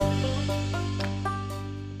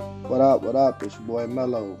What up? What up? It's your boy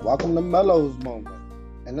Mello. Welcome to Mello's Moment.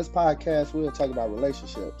 In this podcast, we'll talk about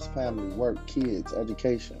relationships, family, work, kids,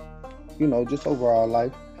 education, just overall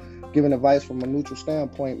life. Giving advice from a neutral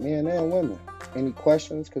standpoint, men and women. Any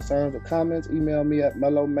questions, concerns, or comments, email me at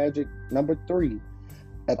mellomagic3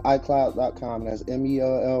 at iCloud.com. That's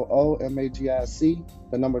MELLOMAGIC,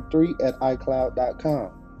 the number 3 at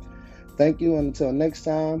iCloud.com. Thank you, and until next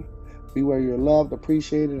time, be where you're loved,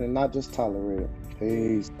 appreciated, and not just tolerated.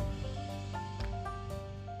 Peace.